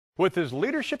With his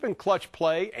leadership in clutch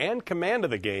play and command of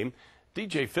the game,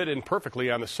 DJ fit in perfectly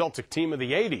on the Celtic team of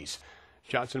the 80s.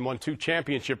 Johnson won 2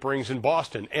 championship rings in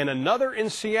Boston and another in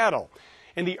Seattle.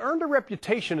 And he earned a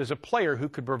reputation as a player who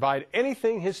could provide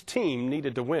anything his team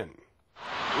needed to win.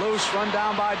 Loose, run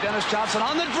down by Dennis Johnson.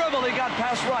 On the dribble, he got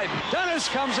past Wright. Dennis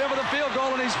comes in with a field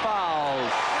goal, and he's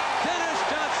fouled. Dennis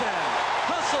Johnson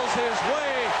hustles his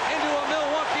way into a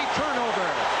Milwaukee turnover.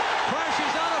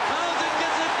 Crashes out of bounds and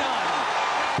gets it done.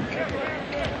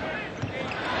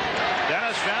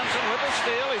 Dennis Johnson with the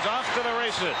steal. He's off to the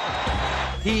races.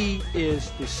 He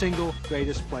is the single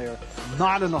greatest player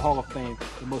not in the Hall of Fame.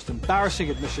 The most embarrassing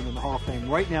admission in the Hall of Fame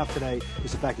right now today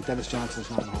is the fact that Dennis Johnson is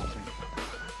not in the Hall of Fame.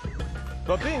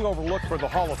 But being overlooked for the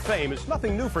Hall of Fame is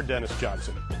nothing new for Dennis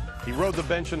Johnson. He rode the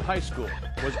bench in high school,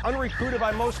 was unrecruited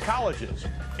by most colleges,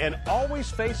 and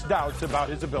always faced doubts about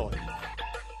his ability.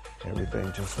 Everything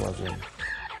just wasn't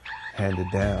handed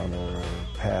down or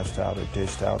passed out or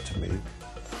dished out to me.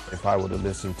 If I would have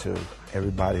listened to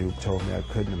everybody who told me I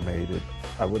couldn't have made it,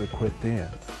 I would have quit then.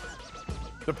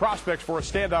 The prospects for a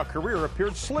standout career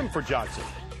appeared slim for Johnson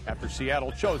after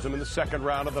Seattle chose him in the second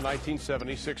round of the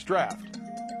 1976 draft.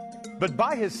 But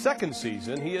by his second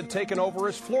season, he had taken over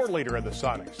as floor leader in the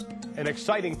Sonics, an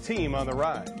exciting team on the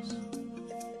rise.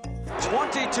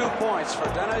 22 points for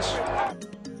Dennis.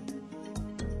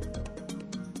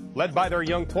 Led by their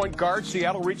young point guard,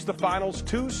 Seattle reached the finals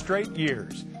 2 straight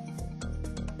years.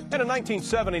 And in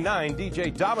 1979,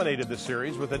 DJ dominated the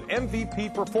series with an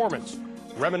MVP performance,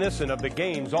 reminiscent of the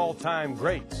game's all-time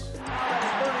greats.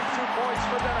 That's 32 points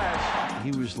for Dennis.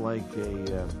 He was like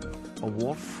a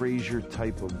Walt Frazier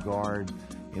type of guard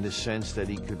in the sense that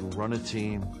he could run a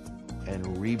team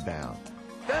and rebound.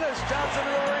 Dennis Johnson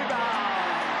with a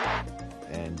rebound.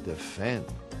 And defend.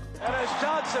 Dennis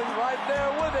Johnson right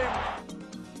there with him.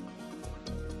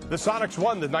 The Sonics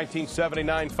won the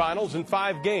 1979 finals in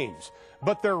 5 games,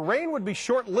 but their reign would be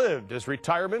short-lived as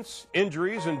retirements,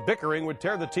 injuries, and bickering would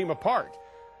tear the team apart.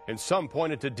 And some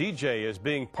pointed to DJ as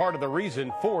being part of the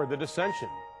reason for the dissension.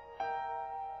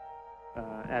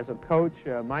 As a coach,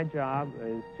 my job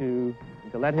is to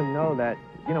let him know that,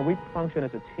 you know, we function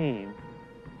as a team,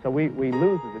 so we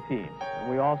lose as a team, and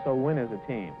we also win as a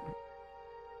team.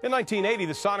 In 1980,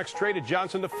 the Sonics traded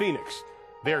Johnson to Phoenix.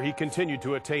 There he continued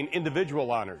to attain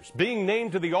individual honors, being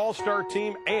named to the All-Star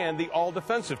team and the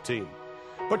All-Defensive team.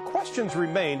 But questions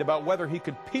remained about whether he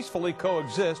could peacefully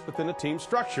coexist within a team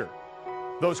structure.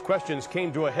 Those questions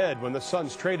came to a head when the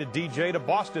Suns traded DJ to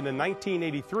Boston in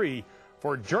 1983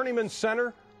 for journeyman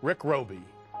center Rick Roby.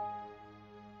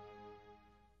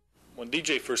 When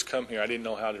DJ first come here, I didn't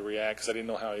know how to react because I didn't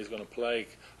know how he was going to play.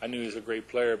 I knew he was a great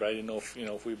player, but I didn't know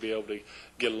if we'd be able to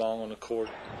get along on the court.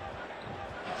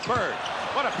 Bird,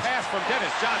 what a pass from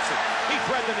Dennis Johnson. He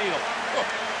thread the needle.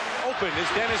 Open is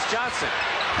Dennis Johnson.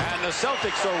 And the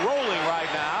Celtics are rolling right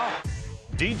now.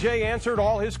 DJ answered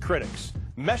all his critics,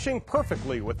 meshing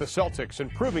perfectly with the Celtics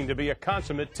and proving to be a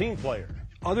consummate team player.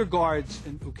 Other guards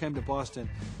who came to Boston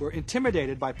were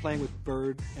intimidated by playing with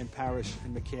Bird and Parrish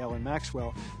and McHale and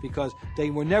Maxwell because they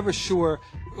were never sure,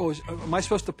 am I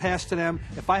supposed to pass to them?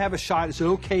 If I have a shot, is it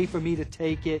okay for me to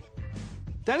take it?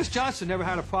 Dennis Johnson never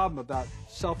had a problem about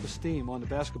self-esteem on the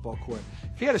basketball court.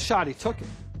 If he had a shot, he took it.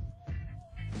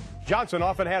 Johnson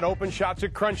often had open shots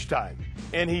at crunch time,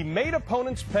 and he made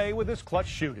opponents pay with his clutch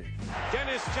shooting.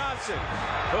 Dennis Johnson,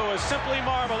 who is simply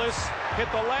marvelous,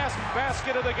 hit the last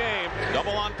basket of the game.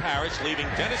 Double on Parrish, leaving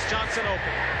Dennis Johnson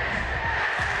open.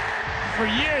 For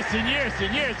years and years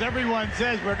and years, everyone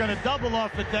says we're going to double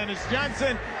off of Dennis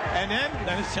Johnson, and then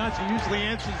Dennis Johnson usually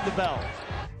answers the bell.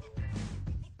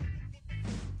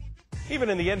 Even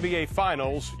in the NBA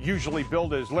Finals, usually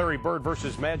billed as Larry Bird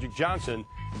versus Magic Johnson,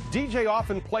 DJ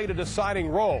often played a deciding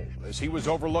role as he was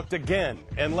overlooked again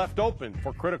and left open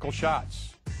for critical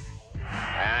shots.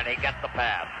 And he gets the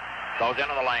pass, goes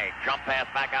into the lane, jump pass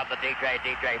back out to DJ.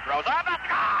 DJ throws, oh, it's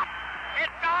gone!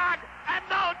 It's gone! And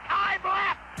no time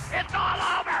left! It's all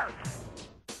over!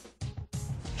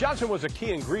 Johnson was a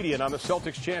key ingredient on the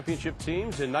Celtics championship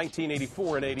teams in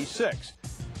 1984 and 86.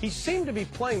 He seemed to be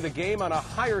playing the game on a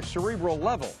higher cerebral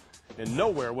level, and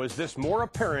nowhere was this more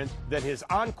apparent than his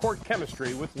on-court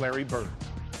chemistry with Larry Bird.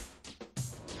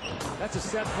 That's a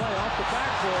set play off the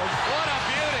backboard. What a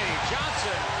beauty!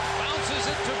 Johnson bounces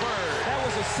it to Bird. That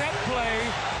was a set play.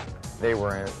 They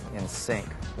were in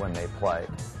sync when they played.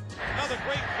 Another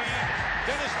great feed.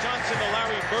 Dennis Johnson to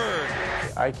Larry Bird.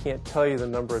 I can't tell you the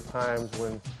number of times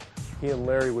when he and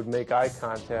Larry would make eye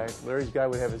contact. Larry's guy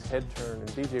would have his head turned, and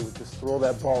DJ would just throw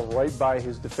that ball right by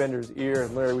his defender's ear,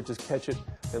 and Larry would just catch it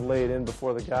and lay it in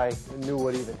before the guy knew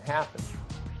what even happened.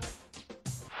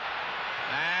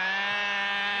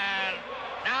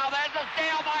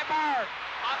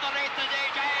 to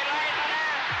DJ, lays it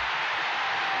in.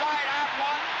 Right at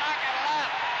 1 second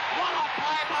left. What a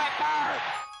play by Bird.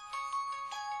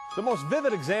 The most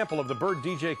vivid example of the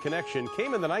Bird-DJ connection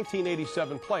came in the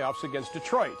 1987 playoffs against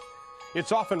Detroit.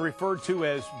 It's often referred to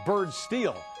as Bird's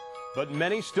steal, but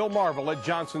many still marvel at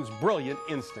Johnson's brilliant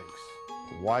instincts.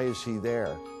 Why is he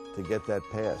there to get that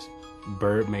pass?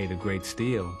 Bird made a great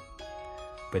steal,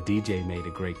 but DJ made a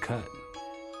great cut.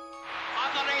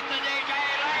 Underneath the DJ,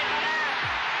 lays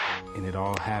it in. And it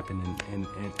all happened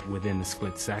within a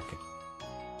split second.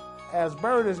 As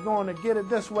Bird is going to get it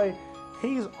this way,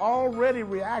 he's already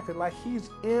reacted, like he's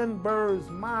in Bird's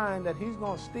mind that he's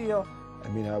going to steal. I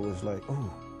mean, I was like,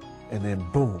 ooh, and then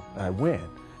boom, I win.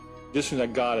 Just as soon as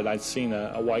I got it, I'd seen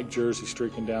a white jersey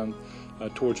streaking down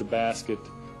towards the basket,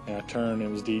 and I turned, and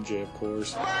it was DJ, of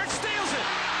course. Bird steals it.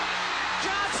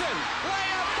 Johnson,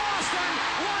 layup, Boston,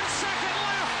 1 second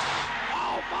left.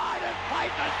 Oh, my, this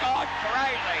place has gone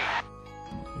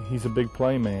crazy. He's a big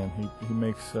play man. He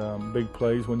makes big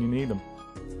plays when you need them.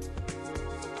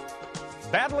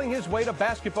 Battling his way to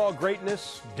basketball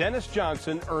greatness, Dennis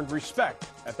Johnson earned respect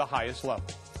at the highest level.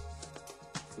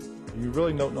 You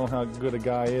really don't know how good a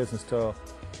guy is until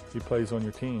he plays on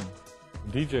your team.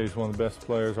 DJ is one of the best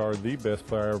players, or the best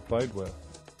player I ever played with.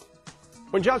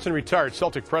 When Johnson retired,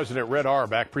 Celtic president Red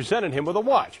Auerbach presented him with a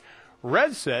watch.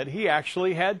 Red said he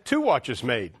actually had 2 watches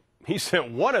made. He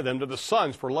sent one of them to the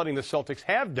Suns for letting the Celtics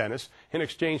have Dennis in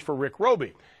exchange for Rick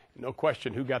Roby. No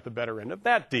question who got the better end of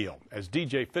that deal, as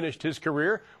DJ finished his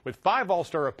career with 5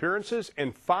 All-Star appearances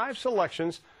and 5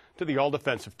 selections to the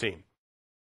All-Defensive team.